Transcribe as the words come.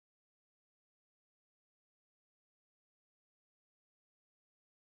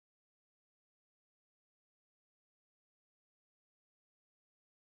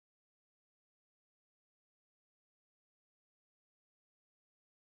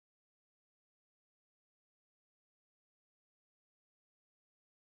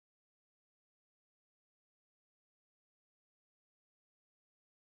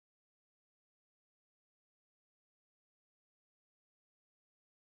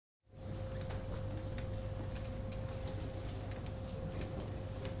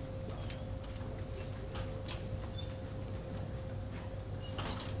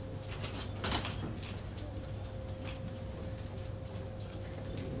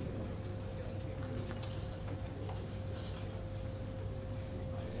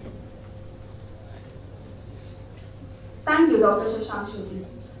Dr. Shashank Shetty.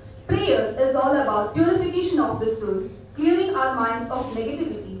 Prayer is all about purification of the soul, clearing our minds of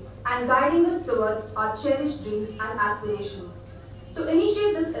negativity and guiding us towards our cherished dreams and aspirations. To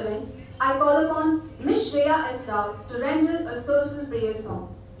initiate this event, I call upon Ms. Shreya S. Rao to render a soulful prayer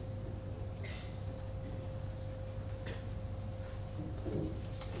song.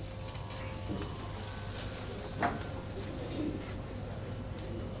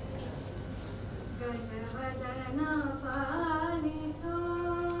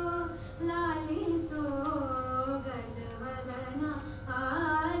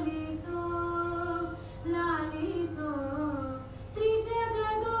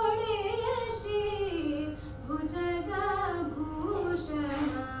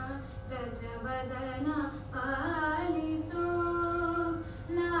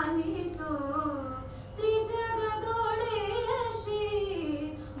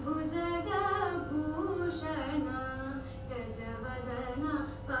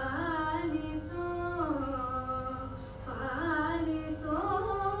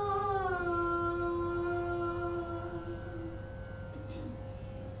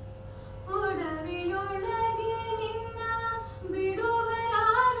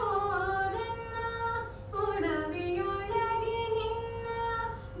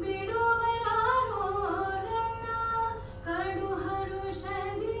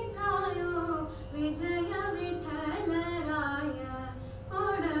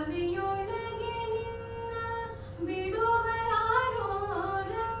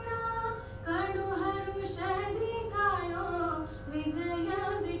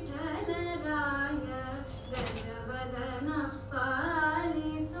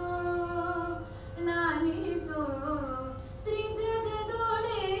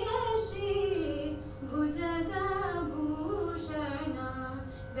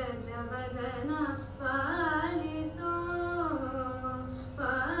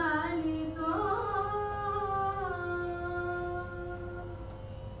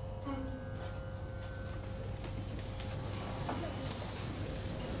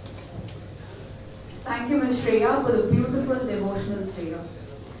 Thank you, Ms. Shreya, for the beautiful devotional prayer.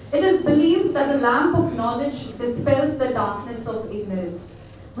 It is believed that the lamp of knowledge dispels the darkness of ignorance.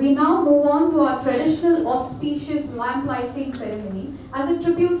 We now move on to our traditional auspicious lamp lighting ceremony as a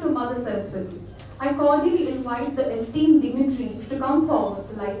tribute to Mother Saraswati. I cordially invite the esteemed dignitaries to come forward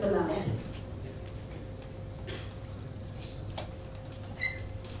to light the lamp.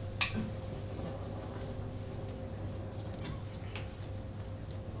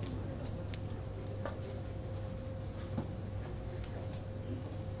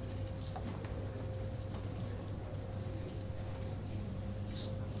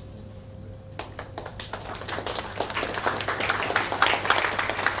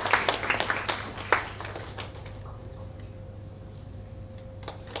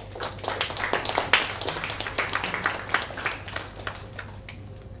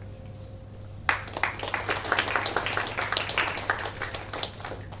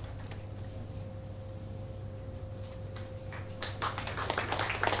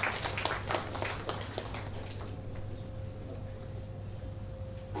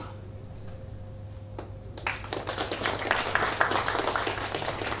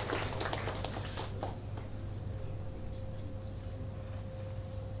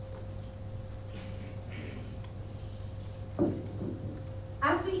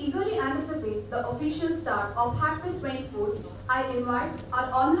 The official start of Hackfest 24, I invite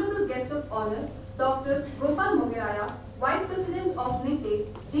our honorable guest of honor, Dr. Gopal Mogiraya, Vice President of Nitte,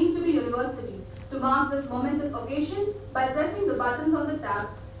 deemed to be University, to mark this momentous occasion by pressing the buttons on the tab,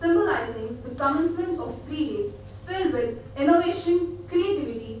 symbolizing the commencement of 3 days filled with innovation,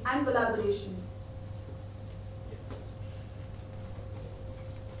 creativity, and collaboration.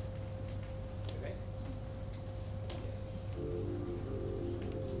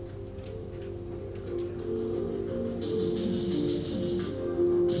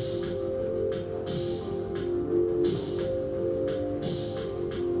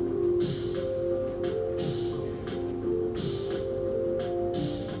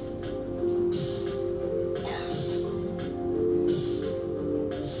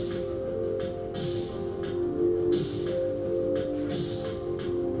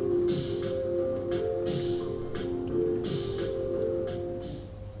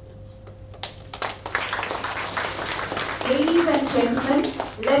 Ladies and gentlemen,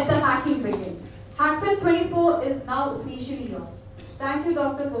 let the hacking begin. Hackfest 24 is now officially yours. Thank you,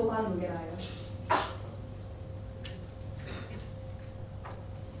 Dr. Gopal Mogiraya.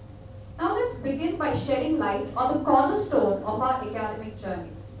 Now let's begin by shedding light on the cornerstone of our academic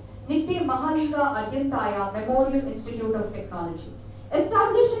journey. Nitte Mahalinga Adyantaya Memorial Institute of Technology.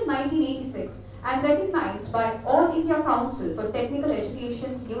 Established in 1986 and recognized by All India Council for Technical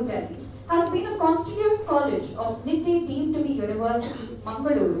Education, New Delhi, has been a constituent college of Nitte deemed to be University,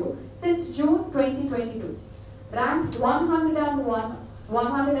 Mangaluru since June 2022. Ranked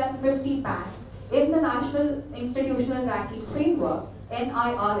 150 band in the National Institutional Ranking Framework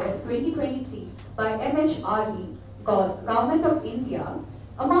NIRF 2023 by MHRD, Government of India,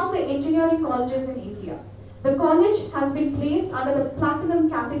 among the engineering colleges in India. The college has been placed under the Platinum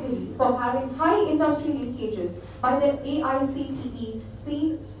category for having high industry linkages by the AICTE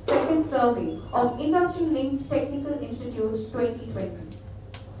second survey of Industry-Linked Technical Institutes 2020.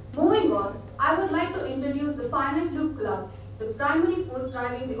 Moving on, I would like to introduce the Finite Loop Club, the primary force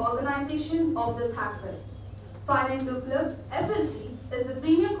driving the organization of this Hackfest. Finite Loop Club, FLC, is the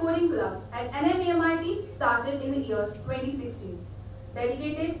premier coding club at NMAMIT started in the year 2016,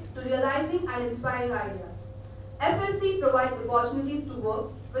 dedicated to realizing and inspiring ideas. FLC provides opportunities to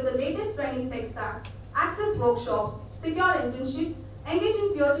work with the latest trending tech stacks, access workshops, secure internships, engage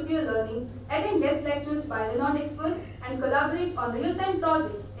in peer-to-peer learning, attend guest lectures by renowned experts, and collaborate on real-time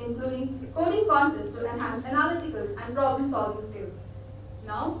projects, including coding contests to enhance analytical and problem-solving skills.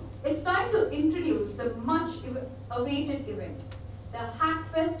 Now, it's time to introduce the much-awaited event, the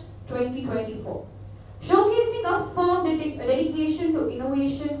Hackfest 2024, showcasing a firm dedication to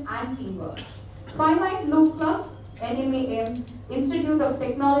innovation and teamwork. Finite Loop Club, NMAM Institute of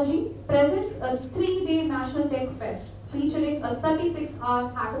Technology, presents a 3-day National Tech Fest featuring a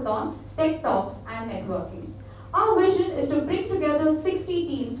 36-hour hackathon, tech talks, and networking. Our vision is to bring together 60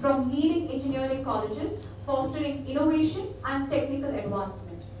 teams from leading engineering colleges, fostering innovation and technical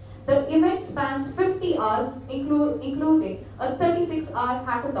advancement. The event spans 50 hours, including a 36-hour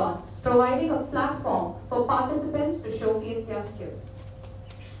hackathon, providing a platform for participants to showcase their skills.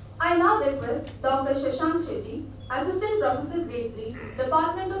 I now request Dr. Shashank Shetty, Assistant Professor Grade 3,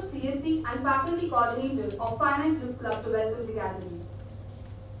 Department of CSE and Faculty Coordinator of Finite Loop Club to welcome the gathering.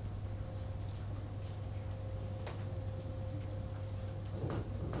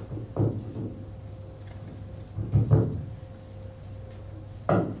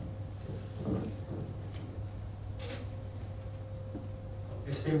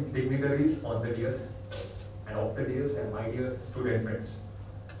 Esteemed dignitaries on the dais and off the dais and my dear student friends,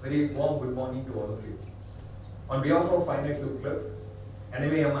 very warm good morning to all of you. On behalf of Finite Loop Club,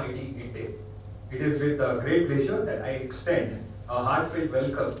 NMAMIT Nitte, it is with great pleasure that I extend a heartfelt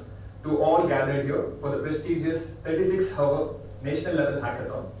welcome to all gathered here for the prestigious 36-hour national level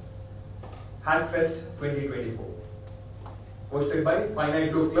hackathon, Hackfest 2024. Hosted by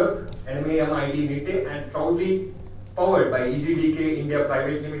Finite Loop Club, NMAMIT Nitte, and proudly powered by EGDK India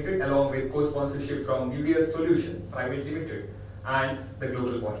Private Limited, along with co-sponsorship from UBS Solution Private Limited and the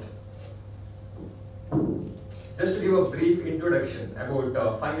Global Point. Just to give a brief introduction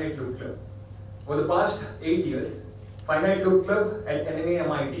about Finite Loop Club. For the past 8 years, Finite Loop Club at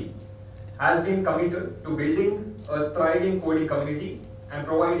NMAMIT has been committed to building a thriving coding community and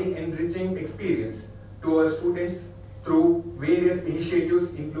providing enriching experience to our students through various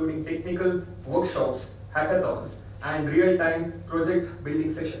initiatives including technical workshops, hackathons, and real-time project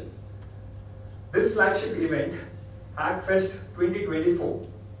building sessions. This flagship event, Hackfest 2024,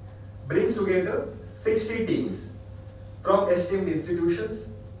 brings together 60 teams from esteemed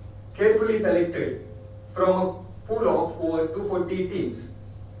institutions, carefully selected from a pool of over 240 teams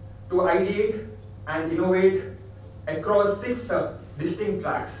to ideate and innovate across 6 distinct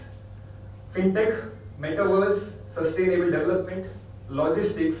tracks: fintech, metaverse, sustainable development,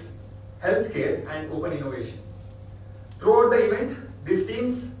 logistics, healthcare, and open innovation. Throughout the event, these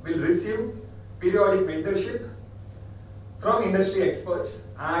teams will receive periodic mentorship from industry experts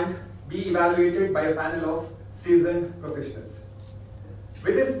and be evaluated by a panel of seasoned professionals.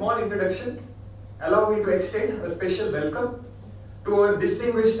 With this small introduction, allow me to extend a special welcome to our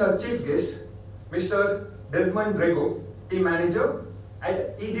distinguished chief guest, Mr. Desmond Rego, Team Manager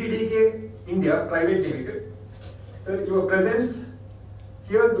at EGDK India Private Limited. Sir, your presence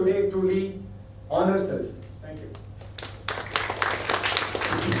here today truly honors us. Thank you.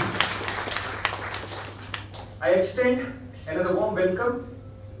 I extend another warm welcome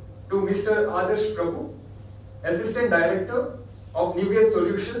to Mr. Adarsh Prabhu, Assistant Director of UBS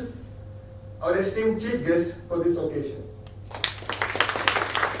Solutions, our esteemed chief guest for this occasion.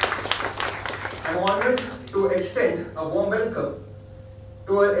 I am honored to extend a warm welcome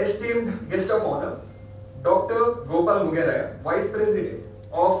to our esteemed guest of honor, Dr. Gopal Mugeraya, Vice President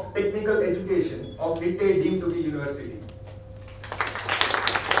of Technical Education of Nitte deemed to be University.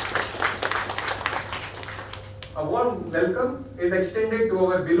 A A warm welcome is extended to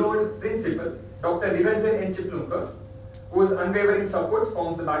our beloved principal, Dr. Niranjan N. Chiplunker, whose unwavering support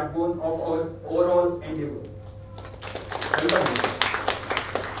forms the backbone of our overall endeavor. Welcome.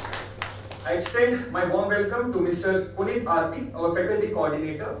 I extend my warm welcome to Mr. Puneet R.P., our faculty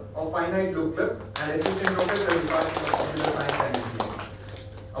coordinator of Finite Loop Club and assistant professor Department of Computer Science and Engineering.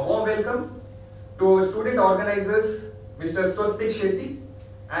 A warm welcome to our student organizers, Mr. Swastik Shetty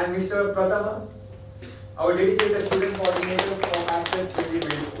and Mr. Pratama, our dedicated student coordinators of Hackfest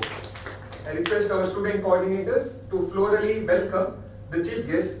 2024. I request our student coordinators to florally welcome the chief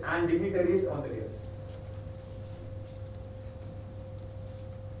guests and dignitaries on the dais.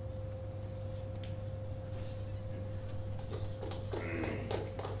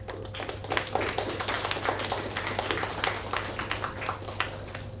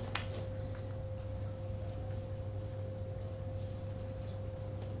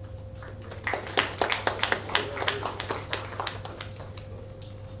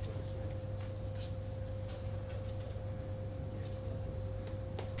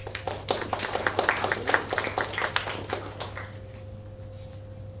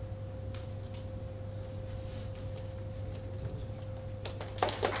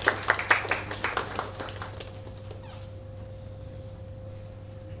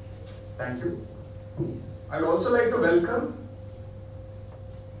 Thank you. I would also like to welcome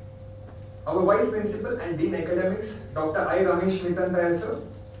our Vice Principal and Dean Academics, Dr. I. Ramesh Mitantaya sir,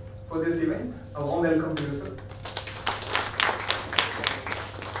 for this event. A warm welcome to you, sir.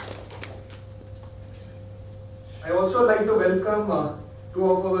 I also like to welcome two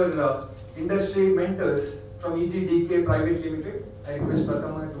of our industry mentors from EGDK Private Limited. I request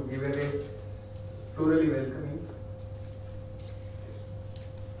Pratama to give a plurally welcoming.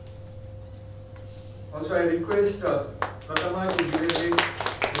 Also, I request Pratama to give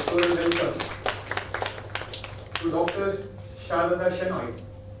a plural welcome to Dr. Sharada Shenoy,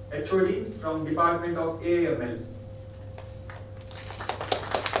 HOD from Department of AAML.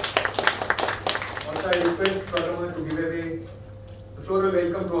 Also, I request Pratama to give a floral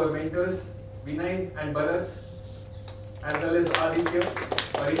welcome to our mentors, Vinay and Bharat, as well as Aditya,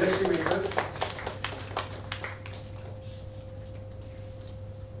 our industry mentors.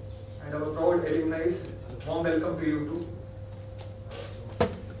 And our proud alumni, warm welcome to you too.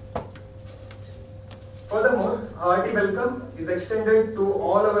 Furthermore, a hearty welcome is extended to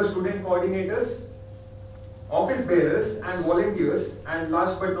all our student coordinators, office bearers and volunteers, and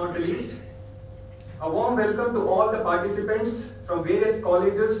last but not the least, a warm welcome to all the participants from various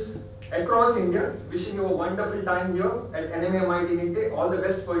colleges across India. Wishing you a wonderful time here at NMAMIT Nitte. All the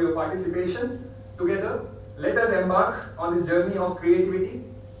best for your participation. Together, let us embark on this journey of creativity,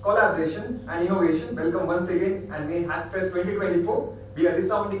 collaboration and innovation. Welcome once again, and may Hackfest 2024 be a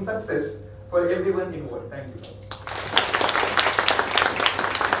resounding success for everyone involved. Thank you.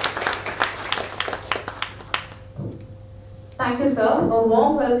 Thank you, sir. A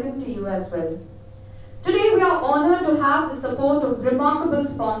warm welcome to you as well. Today we are honored to have the support of remarkable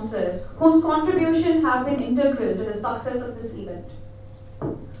sponsors whose contribution have been integral to the success of this event.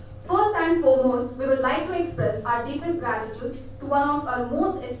 First and foremost, we would like to express our deepest gratitude to one of our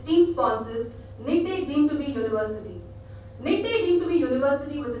most esteemed sponsors, Nitte deemed to be University. Nitte deemed to be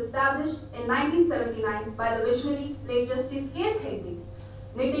University was established in 1979 by the visionary late Justice K.S. Hegde.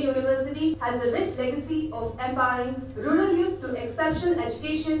 Nitte University has a rich legacy of empowering rural youth to exceptional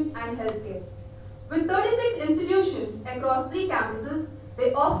education and healthcare. With 36 institutions across 3 campuses,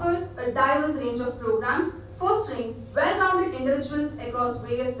 they offer a diverse range of programs fostering well-rounded individuals across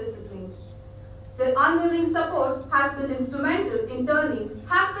various disciplines. Their unwavering support has been instrumental in turning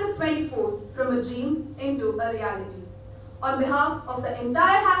Hackfest 24 from a dream into a reality. On behalf of the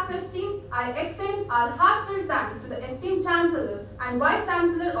entire Hackfest team, I extend our heartfelt thanks to the esteemed Chancellor and Vice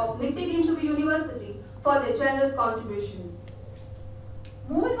Chancellor of Nitte deemed to be University for their generous contribution.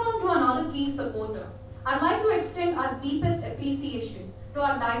 Moving on to another key supporter, I'd like to extend our deepest appreciation to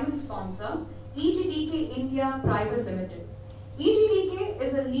our diamond sponsor, EGDK India Private Limited. EGDK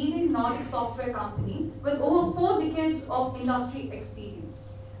is a leading Nordic software company with over 4 decades of industry experience.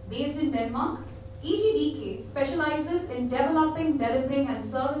 Based in Denmark, EGDK specializes in developing, delivering and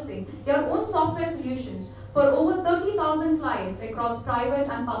servicing their own software solutions for over 30,000 clients across private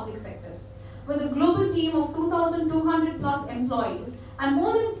and public sectors. With a global team of 2,200 plus employees and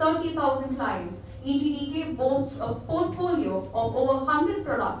more than 30,000 clients, EGDK boasts a portfolio of over 100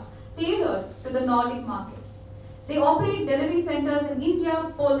 products tailored to the Nordic market. They operate delivery centers in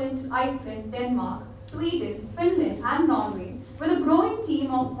India, Poland, Iceland, Denmark, Sweden, Finland and Norway, with a growing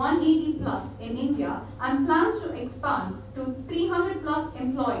team of 180 plus in India and plans to expand to 300 plus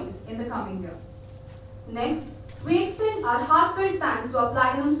employees in the coming year. Next, We extend our heartfelt thanks to our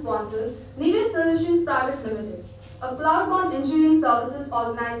platinum sponsor, Nitte Solutions Private Limited, a cloud-born engineering services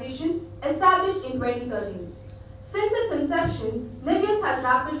organization established in 2013. Since its inception, Nitte has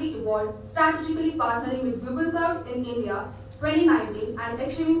rapidly evolved, strategically partnering with Google Cloud in India 2019 and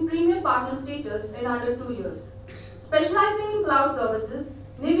achieving premium partner status in under 2 years. Specializing in cloud services,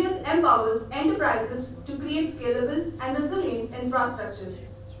 Nitte empowers enterprises to create scalable and resilient infrastructures.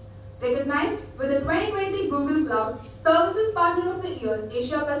 Recognized with the 2023 Google Cloud Services Partner of the Year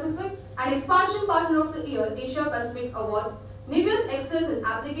Asia Pacific and Expansion Partner of the Year Asia Pacific Awards, Nitte excels in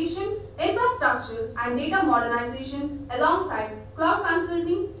application, infrastructure, and data modernization alongside cloud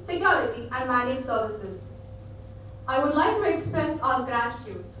consulting, security, and managed services. I would like to express our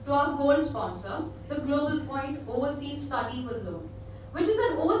gratitude to our gold sponsor, the Global Point Overseas Study with Loan, which is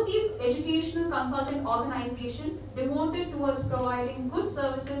an overseas educational consultant organization devoted towards providing good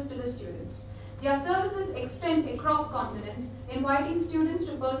services to the students. Their services extend across continents, inviting students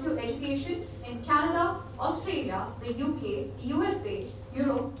to pursue education in Canada, Australia, the UK, USA,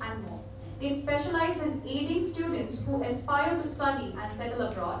 Europe, and more. They specialize in aiding students who aspire to study and settle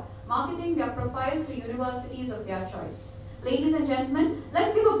abroad, marketing their profiles to universities of their choice. Ladies and gentlemen,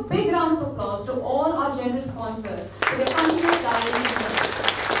 let's give a big round of applause to all our generous sponsors for their continuous guidance.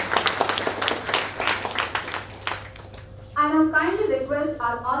 I now kindly request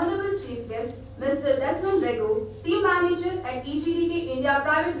our Honorable Chief Guest, Mr. Desmond Rego, Team Manager at EGDK India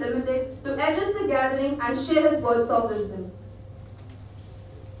Private Limited, to address the gathering and share his words of wisdom.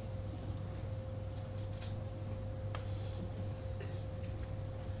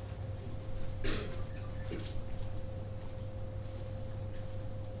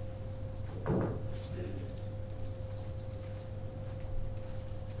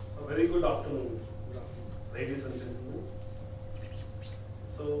 Very good afternoon, ladies and gentlemen.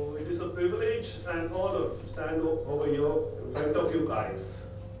 So it is a privilege and honor to stand over here in front of you guys.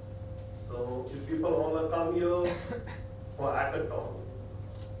 So if people want to come here for Hackathon,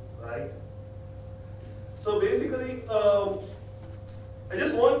 right? So basically, I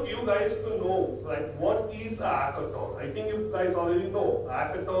just want you guys to know, like, what is a hackathon? I think you guys already know. A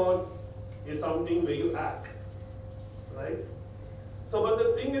hackathon is something where you hack, right? So, but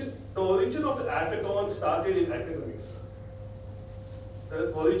the thing is, the origin of the hackathon started in academics.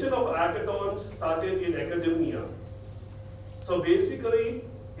 The origin of hackathons started in academia. So basically,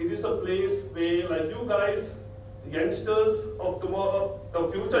 it is a place where, like, you guys, the youngsters of tomorrow, the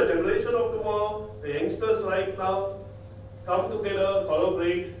future generation of tomorrow, the youngsters right now, come together,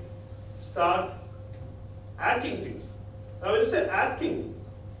 collaborate, start hacking things. Now when you say hacking,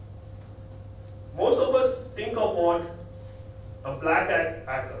 most of us think of what? A black hat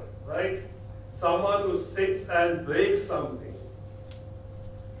hacker, right? Someone who sits and breaks something.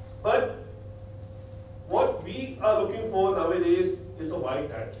 But what we are looking for nowadays is a white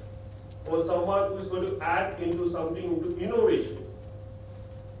hat, or someone who is going to hack into something, into innovation,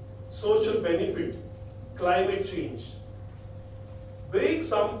 social benefit, climate change. Break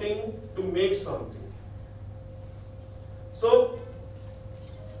something to make something. So,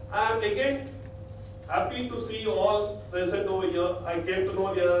 I am again happy to see you all present over here. I came to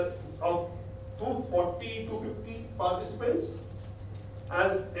know there are 240, 250 participants,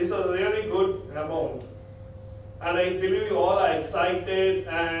 and it's a really good amount. And I believe you all are excited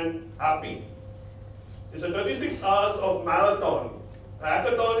and happy. It's a 36 hours of marathon. A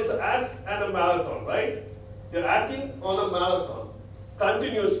hackathon is a hack and a marathon, right? You're hacking on a marathon,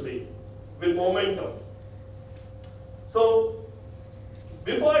 continuously, with momentum. So,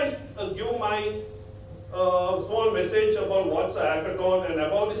 before I give my small message about what's a hackathon and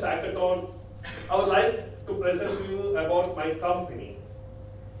about this hackathon, I would like to present to you about my company,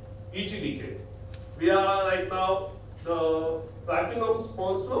 EGDK. We are right now the platinum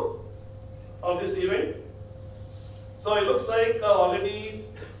sponsor of this event. So it looks like already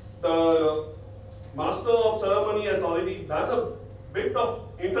the master of ceremony has already done a bit of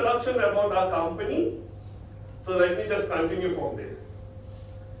introduction about our company. So let me just continue from there.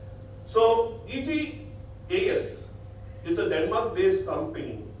 So EGAS is a Denmark-based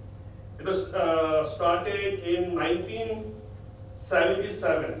company. It was started in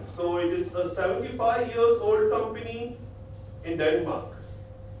 1977. So it is a 75 years old company in Denmark.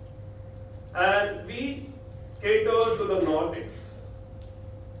 And we cater to the Nordics.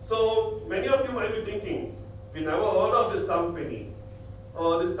 So many of you might be thinking, we never heard of this company,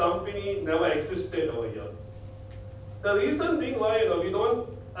 or this company never existed over here. The reason being why we don't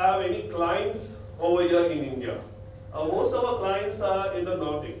have any clients over here in India. Most of our clients are in the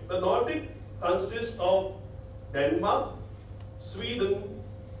Nordic. The Nordic consists of Denmark, Sweden,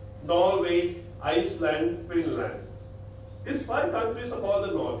 Norway, Iceland, Finland. These 5 countries are called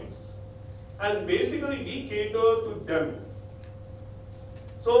the Nordics. And basically we cater to them.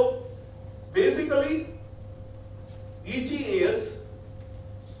 So basically EGAS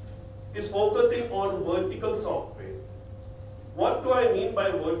is focusing on vertical software. What do I mean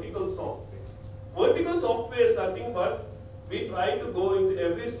by vertical software? Vertical software is nothing but we try to go into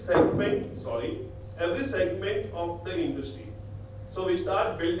every segment of the industry. So we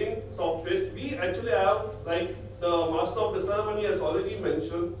start building softwares. We actually have, like the master of the ceremony has already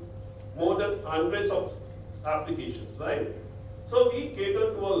mentioned, more than hundreds of applications, right? So we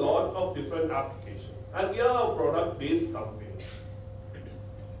cater to a lot of different applications. And we are a product-based company.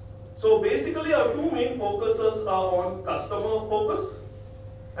 So basically our 2 main focuses are on customer focus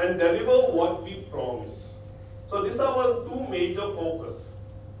and deliver what we promise. So these are our 2 major focus.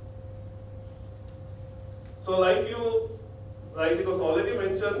 So like it was already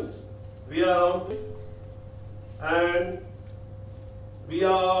mentioned, we are on this, and we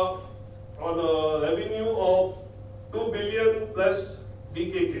are on a revenue of 2 billion plus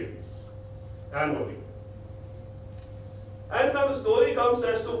BKK annually. And now the story comes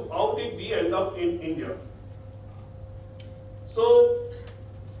as to how did we end up in India. So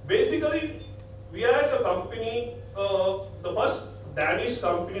basically, we are a company, the first Danish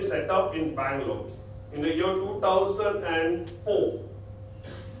company set up in Bangalore in the year 2004.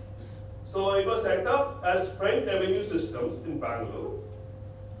 So it was set up as Front Avenue Systems in Bangalore.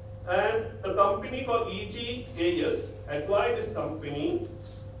 And the company called EGAS acquired this company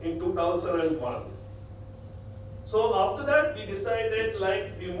in 2001. So after that, we decided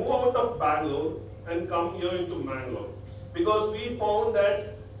we move out of Bangalore and come here into Mangalore, because we found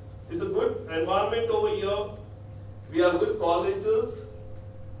that it's a good environment over here. We have good colleges,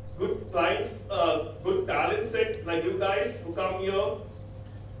 good clients, good talent set like you guys who come here.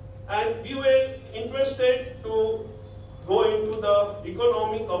 And we were interested to go into the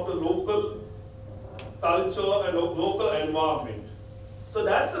economic of the local culture and local environment. So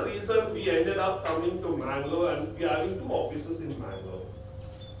that's the reason we ended up coming to Mangalore, and we are having 2 offices in Mangalore.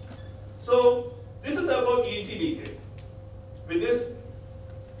 So this is about EGBK. With this,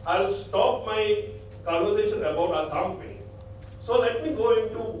 I'll stop my conversation about our company. So let me go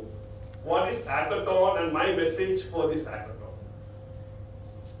into what is Hackathon and my message for this Hackathon.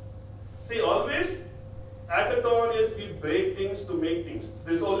 See, always Hackathon is we break things to make things.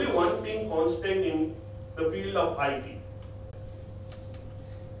 There's only one thing constant in the field of IT.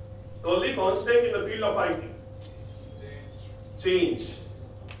 The only constant in the field of IT? Change.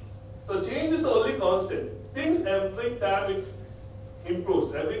 So change is the only constant. Things every time it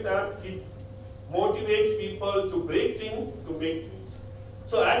improves, every time it motivates people to break things, to make things.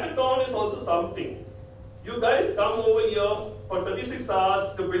 So Hackathon is also something. You guys come over here for 36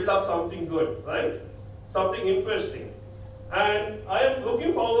 hours to build up something good, right? Something interesting. And I am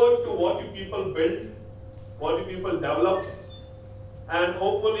looking forward to what you people build, what you people develop, and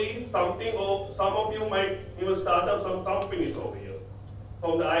hopefully some of you might even start up some companies over here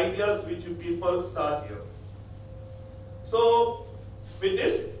from the ideas which you people start here. So with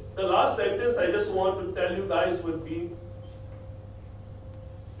this, the last sentence I just want to tell you guys would be,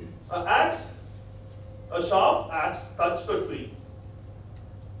 a sharp axe touched a tree,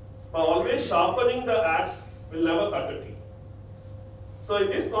 but always sharpening the axe will never cut a tree. So in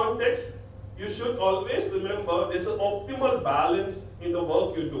this context, you should always remember there's an optimal balance in the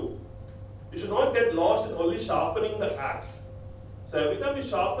work you do. You should not get lost in only sharpening the axe. So every time you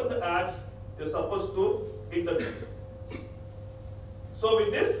sharpen the axe, you're supposed to hit the tree. So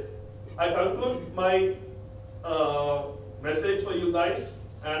with this, I conclude my message for you guys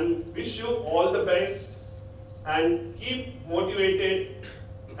and wish you all the best and keep motivated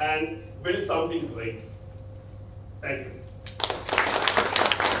and build something great. Thank you.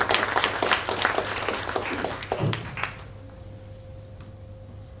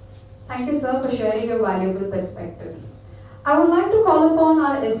 Thank you, sir, for sharing your valuable perspective. I would like to call upon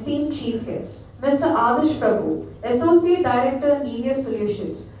our esteemed chief guest, Mr. Adarsh Prabhu, Associate Director, Media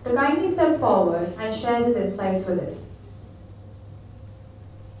Solutions, to kindly step forward and share his insights with us.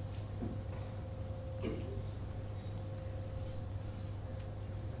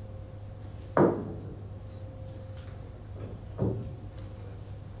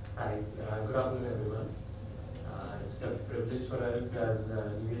 Hi, good afternoon everyone. It's a privilege for us as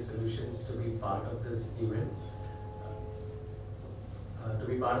Media Solutions to be part of this event. To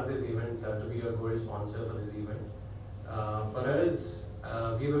be your gold sponsor for this event. For us,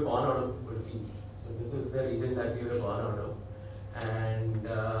 we were born out of Udupi. So this is the region that we were born out of. And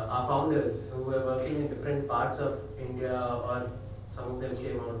our founders who were working in different parts of India or some of them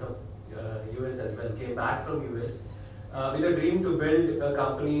came out of US as well, came back from US with a dream to build a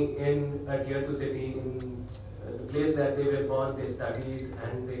company in a tier 2 city in the place that they were born, they studied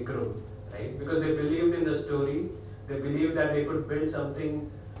and they grew, right? Because they believed in the story, they believed that they could build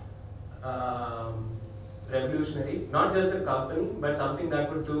something revolutionary, not just a company, but something that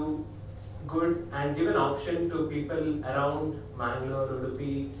would do good and give an option to people around Mangalore,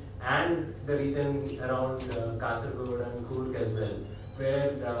 Udupi, and the region around Kasaragod and Coorg as well,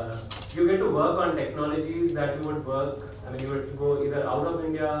 where you get to work on technologies that you would work, I mean, you would go either out of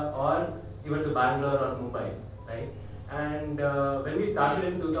India or even to Bangalore or Mumbai, right? And when we started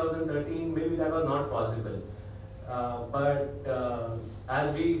in 2013, maybe that was not possible. But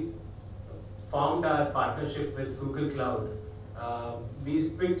as we formed our partnership with Google Cloud, we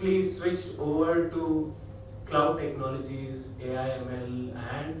quickly switched over to cloud technologies, AI, ML,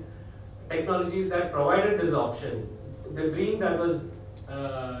 and technologies that provided this option. The dream that was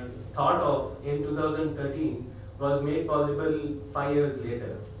thought of in 2013 was made possible 5 years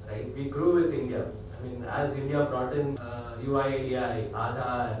later, right? We grew with India. I mean, as India brought in UI, ADI,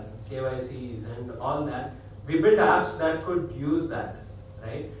 Aadhaar, KYCs, and all that, we built apps that could use that,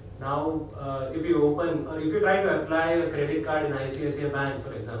 right? Now, if you open, or if you try to apply a credit card in ICICI Bank,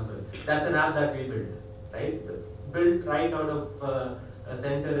 for example, that's an app that we built, right? Built right out of a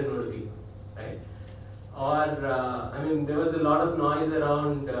center in Udupi, right? Or, I mean, there was a lot of noise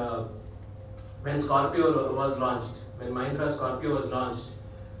around when Scorpio was launched, when Mahindra Scorpio was launched.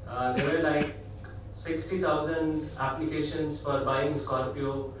 There were like 60,000 applications for buying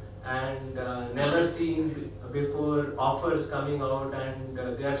Scorpio, and never seen before offers coming out, and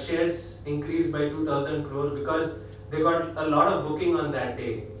their shares increased by 2,000 crores because they got a lot of booking on that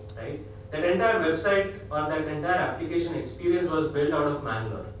day, right? That entire website or that entire application experience was built out of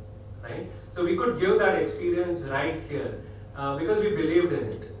Mangalore, right? So we could give that experience right here because we believed in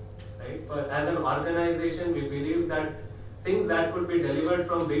it, right? As an organization, we believed that things that could be delivered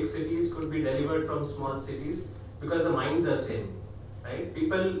from big cities could be delivered from small cities because the minds are same. Right?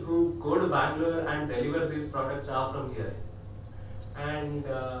 People who go to Bangalore and deliver these products are from here. And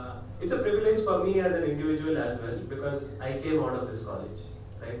it's a privilege for me as an individual as well, because I came out of this college.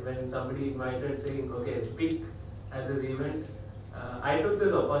 Right? When somebody invited saying, okay, speak at this event, I took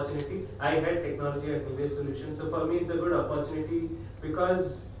this opportunity. I had technology at Nitte Solutions, so for me it's a good opportunity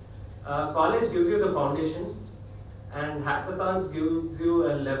because college gives you the foundation and hackathons gives you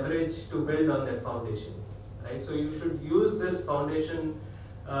a leverage to build on that foundation. Right? So you should use this foundation,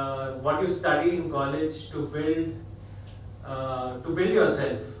 what you study in college, to build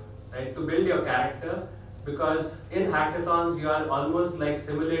yourself, right? To build your character, because in hackathons you are almost like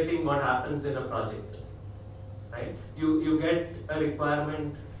simulating what happens in a project, right? You get a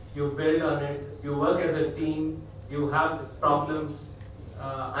requirement, you build on it, you work as a team, you have problems.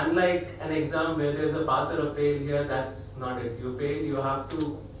 Unlike an exam where there's a pass or a fail, here that's not it. You fail, you have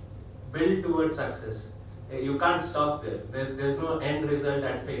to build towards success. You can't stop there. There's no end result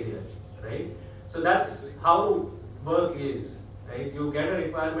at failure, right? So that's how work is, right? You get a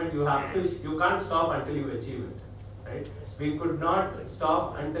requirement, you can't stop until you achieve it, right? We could not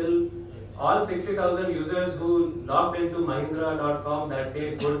stop until all 60,000 users who logged into Mahindra.com that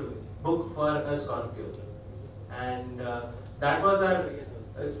day could book for a Scorpio. And that was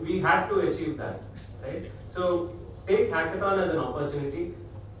we had to achieve that, right? So take Hackathon as an opportunity.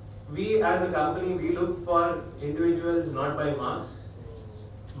 We as a company, we look for individuals not by marks.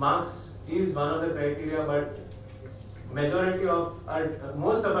 Marks is one of the criteria, but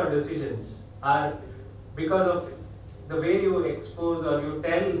most of our decisions are because of the way you expose or you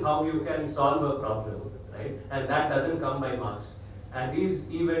tell how you can solve a problem, right? And that doesn't come by marks. And these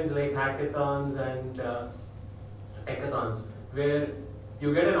events like hackathons and hackathons, where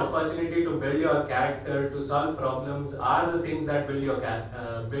you get an opportunity to build your character, to solve problems, are the things that build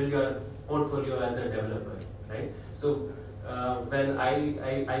your portfolio as a developer, right? So when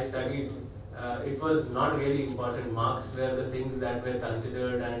I studied, it was not really important. Marks were the things that were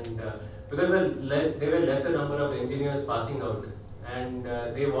considered, and because there were lesser number of engineers passing out, and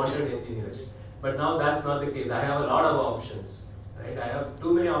they wanted engineers. But now that's not the case. I have a lot of options, right? I have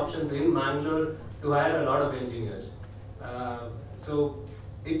too many options in Mangalore to hire a lot of engineers. So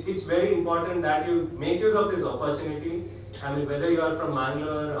it's very important that you make use of this opportunity. I mean, whether you are from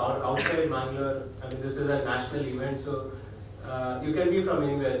Mangalore or outside Mangalore, I mean, this is a national event, so you can be from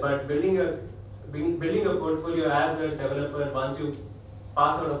anywhere. But building a portfolio as a developer once you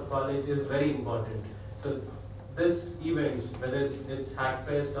pass out of college is very important. So this events, whether it's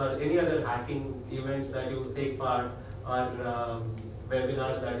Hackfest or any other hacking events that you take part, or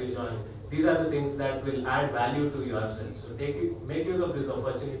webinars that you join, these are the things that will add value to yourself. So make use of this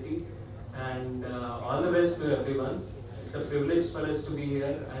opportunity, and all the best to everyone. It's a privilege for us to be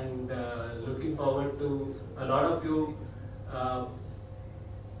here, and looking forward to a lot of you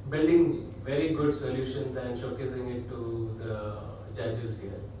building very good solutions and showcasing it to the judges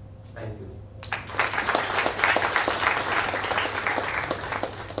here. Thank you.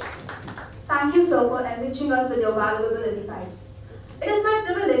 Thank you, sir, for enriching us with your valuable insights. It is my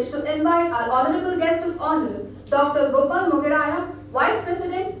privilege to invite our honorable guest of honor, Dr. Gopal Mogiraya, Vice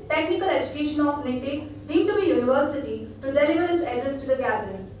President, Technical Education of Nitte, deemed to be University, to deliver his address to the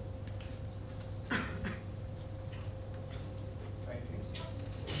gathering.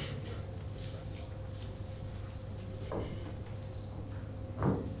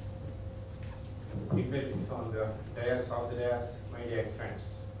 Dignitaries on the dais of the dais, my dear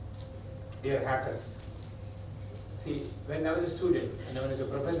friends, dear hackers. See, when I was a student and I was a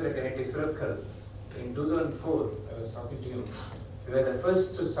professor at NITE in 2004, I was talking to you. We were the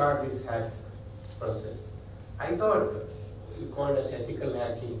first to start this hack process. I thought you called us ethical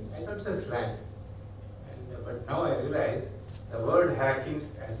hacking. I thought it's a slang. But now I realize the word hacking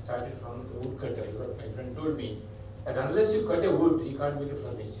has started from the woodcutter. What my friend told me, that unless you cut a wood, you can't make a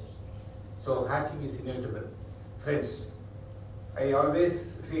furniture. So hacking is inevitable. Friends, I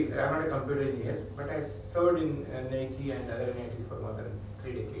always feel, I'm not a computer engineer, but I served in NIT and other NITs for more than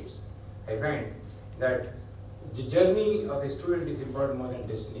 3 decades. I find that the journey of a student is important more than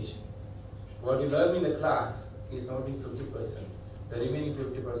destination. What you learn in the class is only 50%. The remaining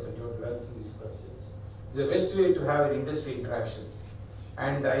 50% you have to learn through this process. The best way to have industry interactions.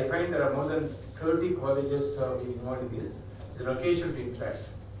 And I find there are more than 30 colleges involved in this. It's an occasion to interact.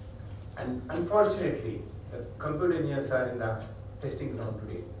 And unfortunately, the computer engineers are in the testing ground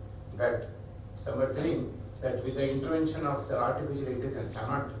today. In fact, some are saying that with the intervention of the artificial intelligence, I'm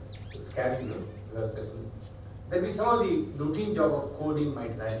not scaring you, because there'll be some of the routine job of coding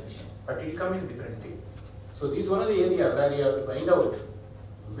might vanish, but it will come in different way. So this is one of the area where you have to find out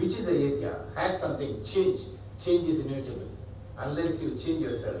which is the area, hack something, change is inevitable. Unless you change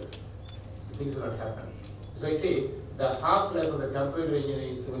yourself, things will not happen. So I say, the half-life of the computer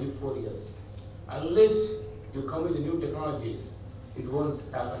engineer is only 4 years. Unless you come with the new technologies, it won't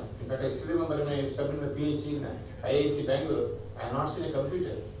happen. In fact, I still remember when I submitted my PhD in IISc Bangalore, I had not seen a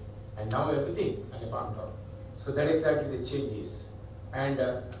computer. And now everything on a palm top. So that exactly the change is. And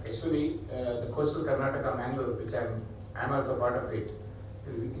actually, the coastal Karnataka, Mangalore, which I'm also part of it,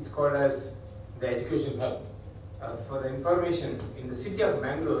 it's called as the education hub. For the information, in the city of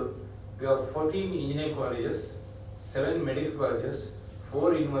Mangalore, we have 14 engineering colleges, 7 medical colleges,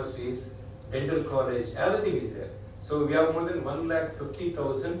 4 universities, dental college, everything is there. So we have more than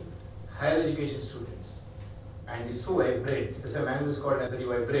 150,000 higher education students. And it's so vibrant. That's why Mangalore is called as very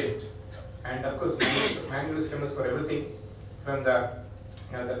vibrant. And of course, Mangalore is famous for everything, from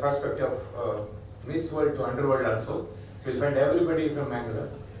the perspective of Miss World to Underworld also. So you'll find everybody from Mangalore.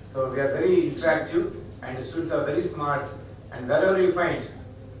 So we are very interactive, and the students are very smart. And wherever you find,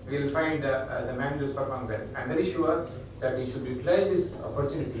 we'll find the Mangalore perform well. I'm very sure that we should utilize this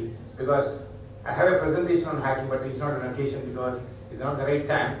opportunity, because I have a presentation on hacking, but it's not an occasion because it's not the right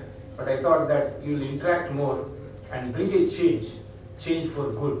time. But I thought that you'll interact more and bring a change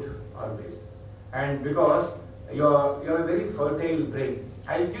for good always. And because you're a very fertile brain.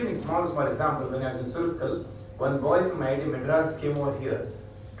 I'll give you a small example. When I was in Surkal, one boy from IIT Madras came over here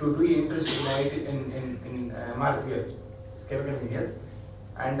to do an internship in MRPL, chemical engineer.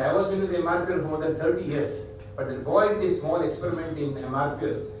 And I was into the MRPL for more than 30 years. But the boy did a small experiment in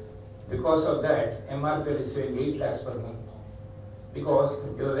MRPL. Because of that, MRPL is saving 8 lakhs per month. Because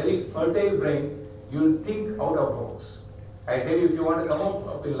you have a very fertile brain, you will think out of box. I tell you, if you want to come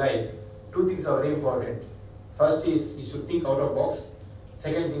up in life, 2 things are very important. First is, you should think out of box.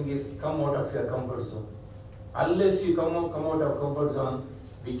 Second thing is, come out of your comfort zone. Unless you come out of comfort zone,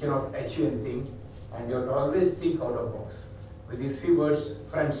 we cannot achieve anything. And you have to always think out of box. With these few words,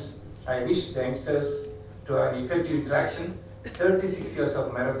 friends, I wish the youngsters to have an effective interaction. 36 years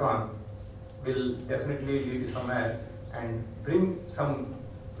of marathon will definitely lead you somewhere and bring some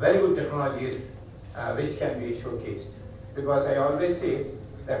very good technologies which can be showcased. Because I always say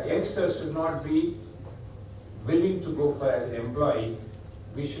that youngsters should not be willing to go for as an employee.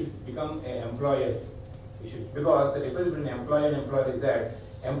 We should become an employer. Because the difference between employer and employer is that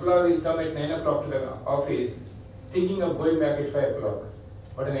employer will come at 9 o'clock to the office thinking of going back at 5 o'clock.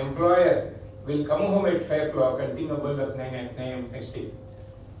 But an employer will come home at 5 o'clock and think of going back 9 a.m. next day.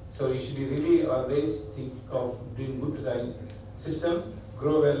 So you should really always think of doing good to the system,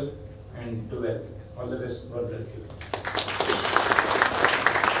 grow well and do well. All the best. God bless you.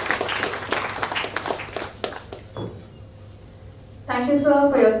 Thank you, sir,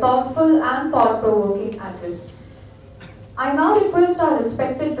 for your thoughtful and thought-provoking address. I now request our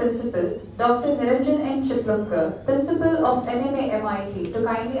respected principal, Dr. Niranjan N. Chiplumkar, principal of NMAMIT, to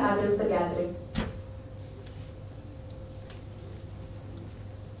kindly address the gathering.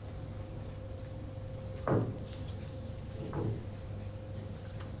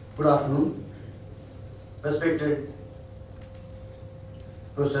 Good afternoon. Respected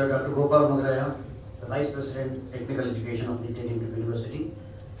Professor Dr. Gopal Magaraya, the Vice President, Technical Education of Nitte University,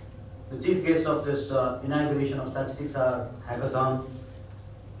 the chief guest of this inauguration of 36-hour hackathon,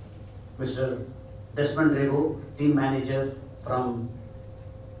 Mr. Desmond Rebo, team manager from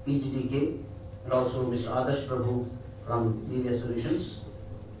EGDK, and also Mr. Adarsh Prabhu from Media Solutions,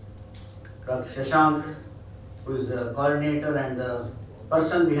 Dr. Shashank, who is the coordinator and the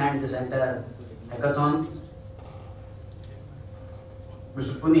person behind this entire hackathon,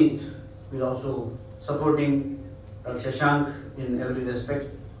 Mr. Puneet, who is also supporting Dr. Shashank in every respect.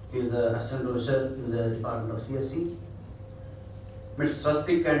 He is the assistant professor in the Department of CSC. Mr.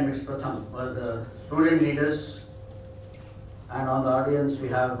 Swastik and Ms. Pratham were the student leaders, and on the audience we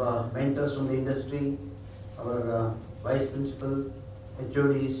have mentors from the industry, our vice principal,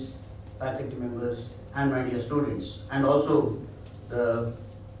 HODs, faculty members, and my dear students, and also the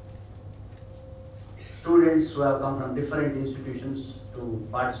students who have come from different institutions to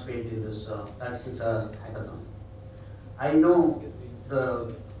participate in this 36-hour hackathon. I know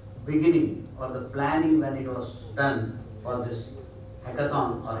the beginning or the planning when it was done for this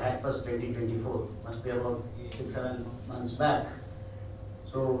hackathon or Hackfest 2024 must be about 6-7 months back.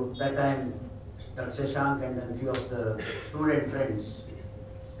 So that time Dr. Shashank and then few of the student friends,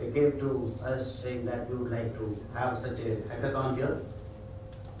 they came to us saying that we would like to have such a hackathon here.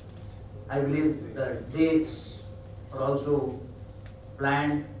 I believe the dates are also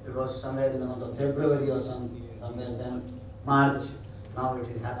planned. It was somewhere in the month of February or somewhere then March. Now it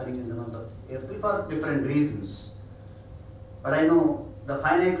is happening in the month of April for different reasons. But I know the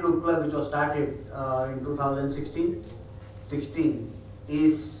Finite Loop Club, which was started in 2016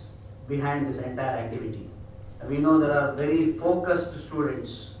 is behind this entire activity. And we know there are very focused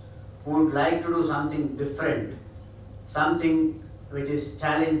students who would like to do something different, something which is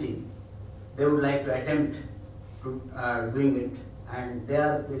challenging. They would like to attempt to doing it, and they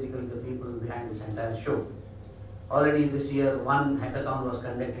are basically the people behind this entire show. Already this year, one hackathon was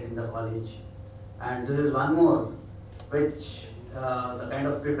conducted in the college, and this is one more, which the kind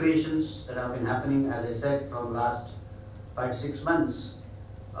of preparations that have been happening, as I said, from last 5 to 6 months,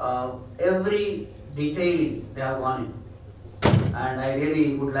 every detailing they have gone in. And I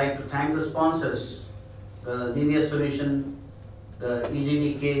really would like to thank the sponsors, the Media Solution, the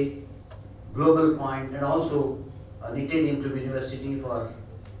EGDK, Global Point, and also Nitte University for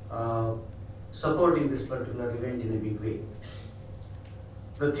supporting this particular event in a big way.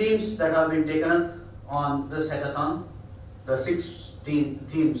 The themes that have been taken up on this hackathon, the 6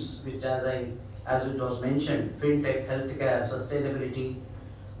 themes which as it was mentioned, fintech, healthcare, sustainability,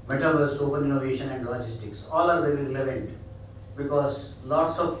 metaverse, open innovation and logistics, all are very relevant because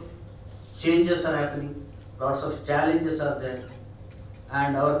lots of changes are happening, lots of challenges are there,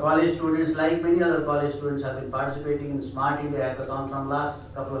 and our college students, like many other college students, have been participating in Smart India Hackathon from last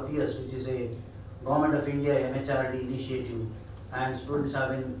couple of years, which is a Government of India MHRD initiative, and students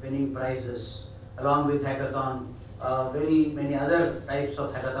have been winning prizes. Along with hackathon, very many other types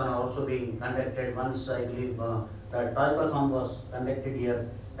of hackathon are also being conducted. Once I believe that Typeathon was conducted here.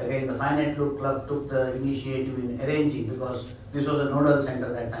 Again, the Finite Loop Club took the initiative in arranging because this was a nodal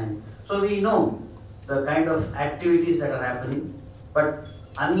center that time. So we know the kind of activities that are happening, but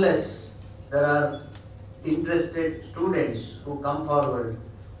unless there are interested students who come forward,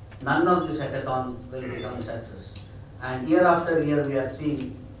 none of this hackathon will become a success. And year after year we are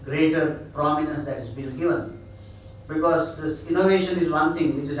seeing greater prominence that is being given, because this innovation is one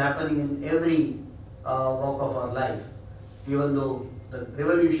thing which is happening in every walk of our life. Even though the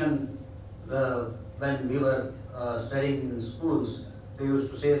revolution, when we were studying in schools, they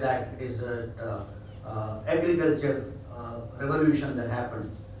used to say that it is the agriculture revolution that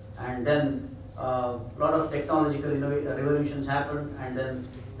happened, and then a lot of technological revolutions happened, and then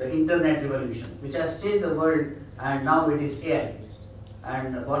the internet revolution, which has changed the world, and now it is AI.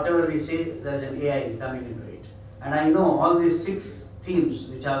 And whatever we say, there is an AI coming into it. And I know all these 6 themes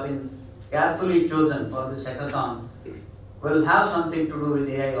which have been carefully chosen for this hackathon will have something to do with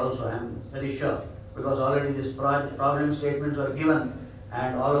AI also, I am very sure, because already these problem statements were given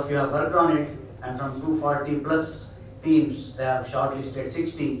and all of you have worked on it, and from 240 plus teams, they have shortlisted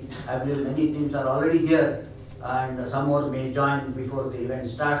 60. I believe many teams are already here, and some more may join before the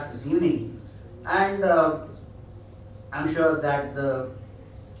event starts this evening. And I'm sure that the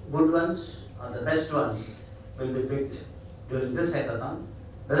good ones or the best ones will be picked during this hackathon.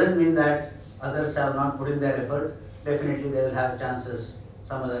 Doesn't mean that others have not put in their effort. Definitely they will have chances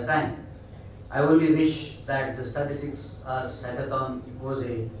some other time. I only wish that this 36 hours hackathon goes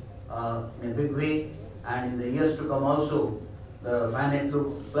in a big way, and in the years to come also, the Finite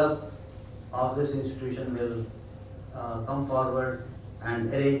Loop Club of this institution will come forward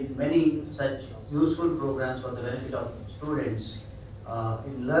and arrange many such useful programs for the benefit of students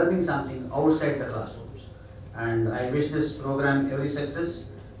in learning something outside the classrooms. And I wish this program every success,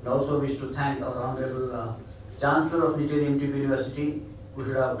 and also wish to thank our Honorable Chancellor of Nitte University, who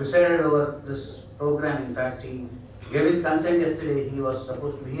should have presided over this program. In fact, he gave his consent yesterday. He was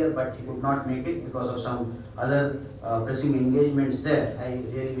supposed to be here, but he could not make it because of some other pressing engagements there. I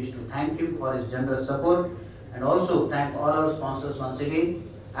really wish to thank him for his generous support, and also thank all our sponsors once again,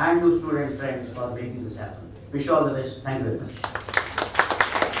 and you student friends for making this happen. Wish you all the best. Thank you very much.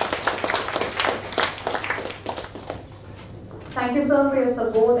 Thank you, sir, for your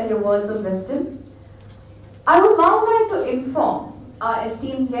support and your words of wisdom. I would now like to inform our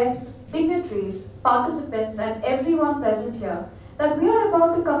esteemed guests, dignitaries, participants, and everyone present here that we are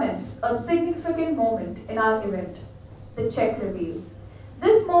about to commence a significant moment in our event, the check reveal.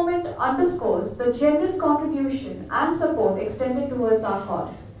 This moment underscores the generous contribution and support extended towards our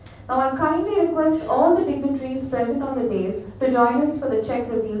cause. Now I kindly request all the dignitaries present on the dais to join us for the check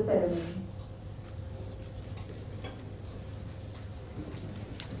reveal ceremony.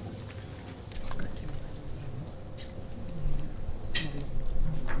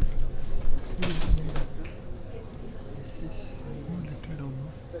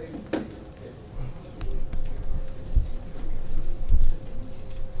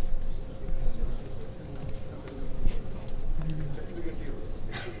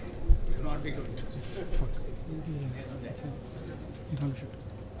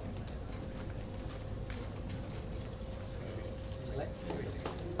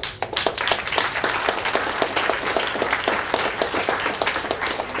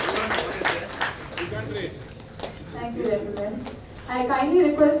 Thank you, gentlemen. I kindly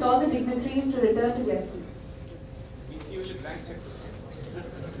request all the dignitaries to return to their seats.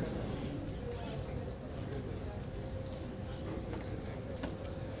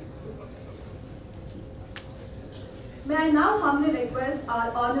 May I now humbly request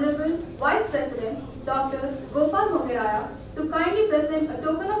our Honorable Vice President, Dr. Gopal Mogheraya, to kindly present a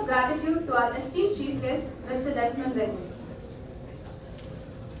token of gratitude to our esteemed Chief Guest, Mr. Desmond Rego.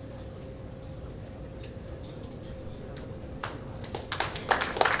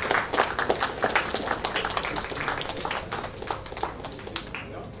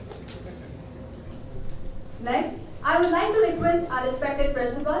 Next, I would like to request our respected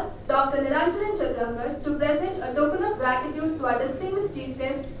Principal, Dr. Niranjan Chakrankar, to present a token of gratitude to our distinguished Chief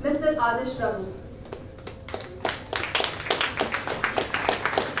Guest, Mr. Adarsh Prabhu.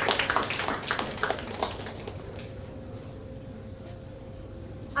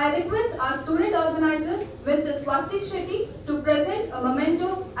 I request our student organizer, Mr. Swastik Shetty, to present a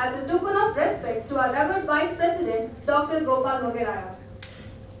memento as a token of respect to our revered Vice President, Dr. Gopal Mogheraya.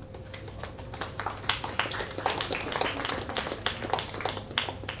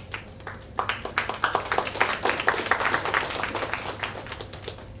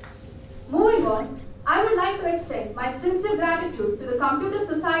 Moving on, I would like to extend my sincere gratitude to the Computer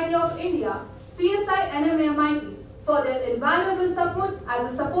Society of India, CSI NMAMIT, for their invaluable support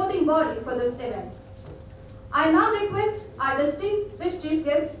as a supporting body for this event. I now request our distinguished Chief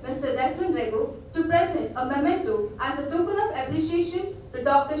Guest, Mr. Desmond Rego, to present a memento as a token of appreciation to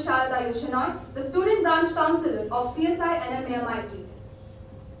Dr. Sharada Yushanoy, the Student Branch Counselor of CSI NMAMIT.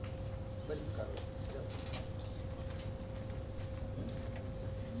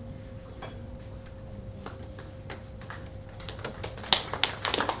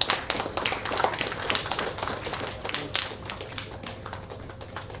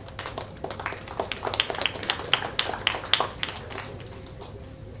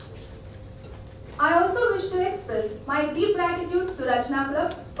 I also wish to express my deep gratitude to Rachna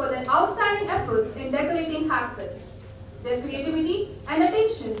Club for their outstanding efforts in decorating Hackfest. Their creativity and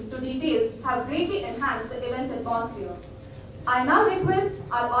attention to details have greatly enhanced the event's atmosphere. I now request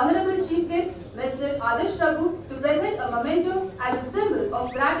our Honorable Chief Guest, Mr. Adarsh Prabhu, to present a memento as a symbol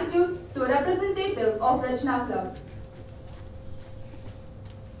of gratitude to a representative of Rachna Club.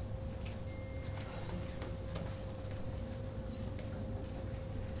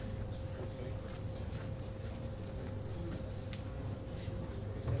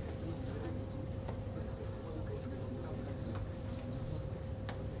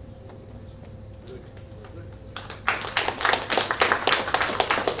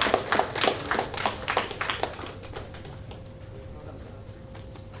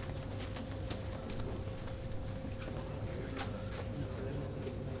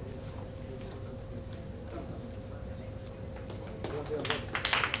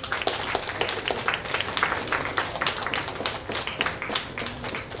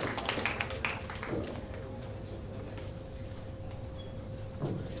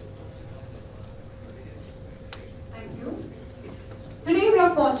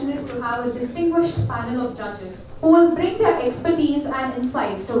 are fortunate to have a distinguished panel of judges who will bring their expertise and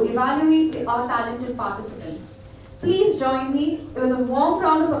insights to evaluate our talented participants. Please join me with a warm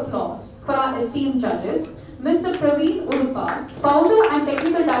round of applause for our esteemed judges, Mr. Praveen Udupar, Founder and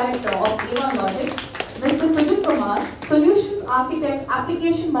Technical Director of Eva Logics, Mr. Sujit Kumar, Solutions Architect,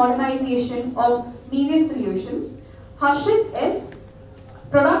 Application Modernization of Nitte Solutions, Harshit S.,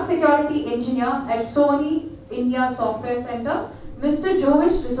 Product Security Engineer at Sony India Software Center, Mr.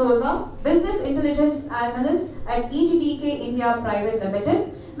 Jovish D'Souza, Business Intelligence Analyst at EGDK India Private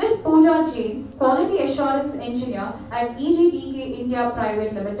Limited, Ms. Pooja Jain, Quality Assurance Engineer at EGDK India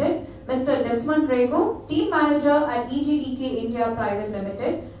Private Limited, Mr. Desmond Rego, Team Manager at EGDK India Private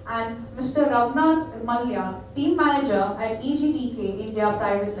Limited, and Mr. Ravnath Malya, Team Manager at EGDK India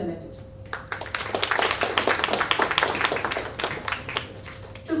Private Limited.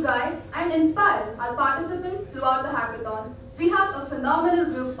 To guide and inspire our participants throughout the hackathon, we have a phenomenal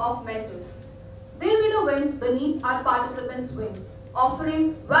group of mentors. They'll be the wind beneath our participants' wings,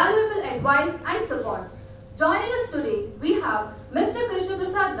 offering valuable advice and support. Joining us today, we have Mr. Krishna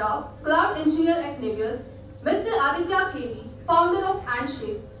Prasad Rao, Cloud Engineer at Nitte, Mr. Aditya Kevi, Founder of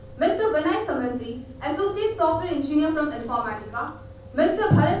Handshake, Mr. Vinay Samantri, Associate Software Engineer from Informatica, Mr.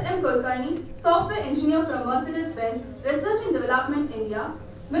 Bharat M. Kulkarni, Software Engineer from Mercedes-Benz Research and Development India,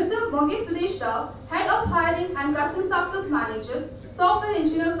 Mr. Mogesh Sudesh Rao, Head of Hiring and Custom Success Manager, Software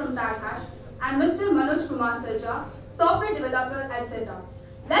Engineer from TagHash, and Mr. Manoj Kumar Sajja, Software Developer at Zeta.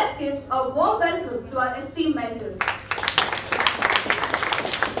 Let's give a warm welcome to our esteemed mentors.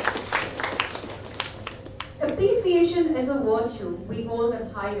 Appreciation is a virtue we hold in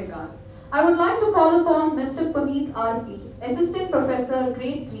high regard. I would like to call upon Mr. Puneet R.P., Assistant Professor,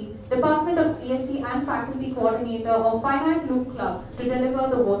 Grade 3, Department of CSE and Faculty Coordinator of Finite Loop Club to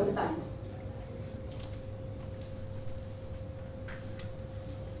deliver the vote of thanks.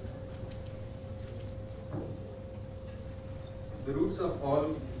 The roots of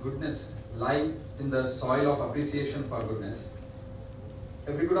all goodness lie in the soil of appreciation for goodness.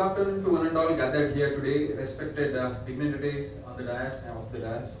 A very good afternoon to one and all gathered here today, respected dignitaries on the dais and off the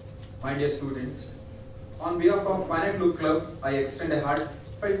dais, my dear students. On behalf of Finite Loop Club, I extend a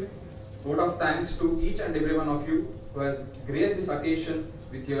heartfelt vote of thanks to each and every one of you who has graced this occasion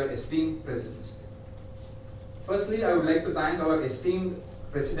with your esteemed presence. Firstly, I would like to thank our esteemed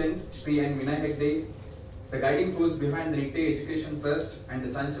President, Shri N. Vinay Hegde, the guiding force behind the Nitte Education Trust and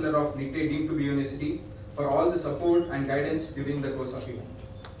the Chancellor of Nitte deemed to be University for all the support and guidance during the course of the event.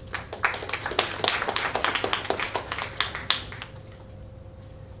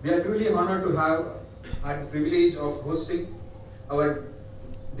 We are truly honored to have had the privilege of hosting our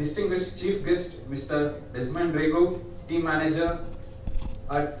distinguished chief guest, Mr. Desmond Rego, Team Manager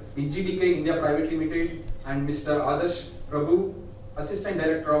at EGDK India Private Limited, and Mr. Adarsh Prabhu, Assistant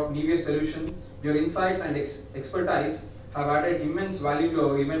Director of Nitte Solutions. Your insights and expertise have added immense value to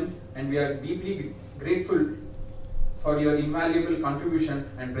our event, and we are deeply grateful for your invaluable contribution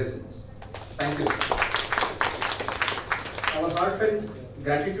and presence. Thank you, sir. Our heartfelt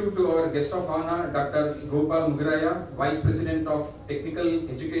gratitude to our guest of honor, Dr. Gopal Mugaraya, Vice President of Technical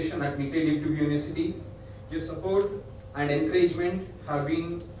Education at Nitte deemed to be University. Your support and encouragement have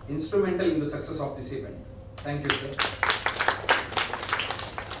been instrumental in the success of this event. Thank you, sir.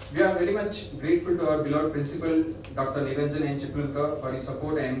 We are very much grateful to our beloved Principal, Dr. Niranjan N. Chiplunka, for his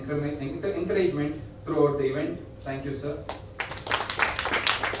support and encouragement throughout the event. Thank you, sir.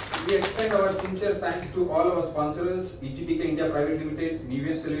 We extend our sincere thanks to all our sponsors, EGDK India Private Limited,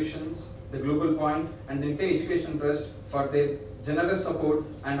 Nitte Solutions, The Global Point, and the Nitte Education Trust for their generous support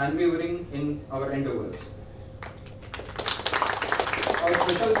and unwavering in our endeavors. Our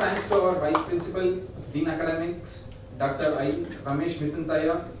special thanks to our Vice Principal, Dean Academics, Dr. I. Ramesh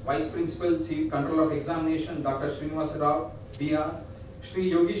Mithantaya, Vice Principal, Chief Controller of Examination, Dr. Srinivasa Rao, DR, Shri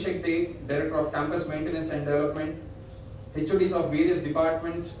Yogi Shekte, Director of Campus Maintenance and Development, HODs of various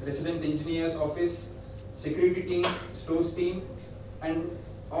departments, Resident Engineers Office, Security teams, Stores team, and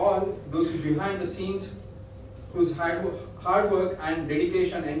all those behind the scenes whose hard work and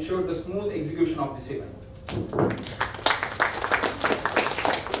dedication ensured the smooth execution of this event.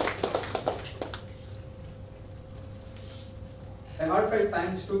 A heartfelt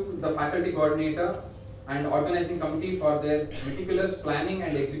thanks to the faculty coordinator and organizing committee for their meticulous planning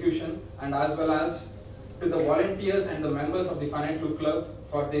and execution, and as well as to the volunteers and the members of the Finite Loop Club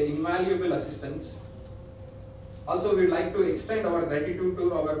for their invaluable assistance. Also, we would like to extend our gratitude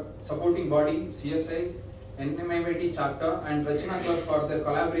to our supporting body, CSI, NMAMIT chapter, and Rachana Club for their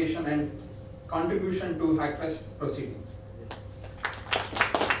collaboration and contribution to Hackfest proceedings.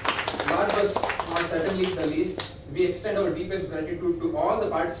 Last but not certainly the least, we extend our deepest gratitude to all the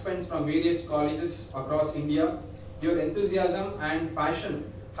participants from various colleges across India. Your enthusiasm and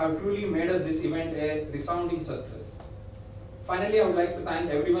passion have truly made us this event a resounding success. Finally, I would like to thank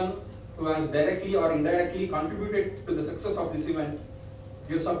everyone who has directly or indirectly contributed to the success of this event.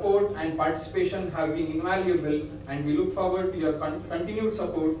 Your support and participation have been invaluable, and we look forward to your continued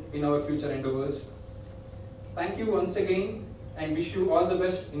support in our future endeavors. Thank you once again, and wish you all the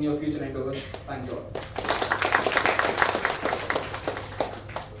best in your future endeavors. Thank you all.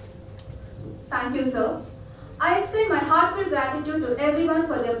 Thank you, sir. I extend my heartfelt gratitude to everyone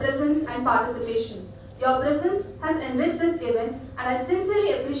for their presence and participation. Your presence has enriched this event, and I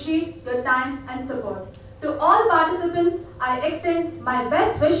sincerely appreciate your time and support. To all participants, I extend my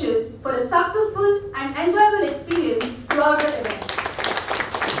best wishes for a successful and enjoyable experience throughout the event.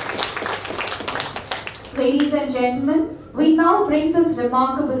 Ladies and gentlemen, we now bring this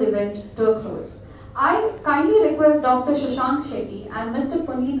remarkable event to a close. I kindly request Dr. Shashank Shetty and Mr.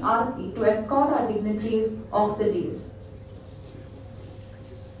 Puneet Arati to escort our dignitaries off the dais.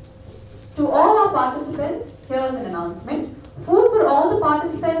 To all our participants, here's an announcement. Food for all the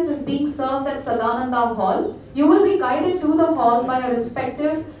participants is being served at Sadananda Hall. You will be guided to the hall by your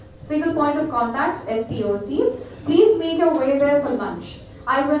respective single point of contacts, SPOCs. Please make your way there for lunch.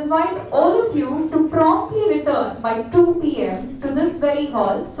 I will invite all of you to promptly return by 2 p.m. to this very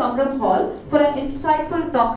hall, Samram Hall, for an insightful talk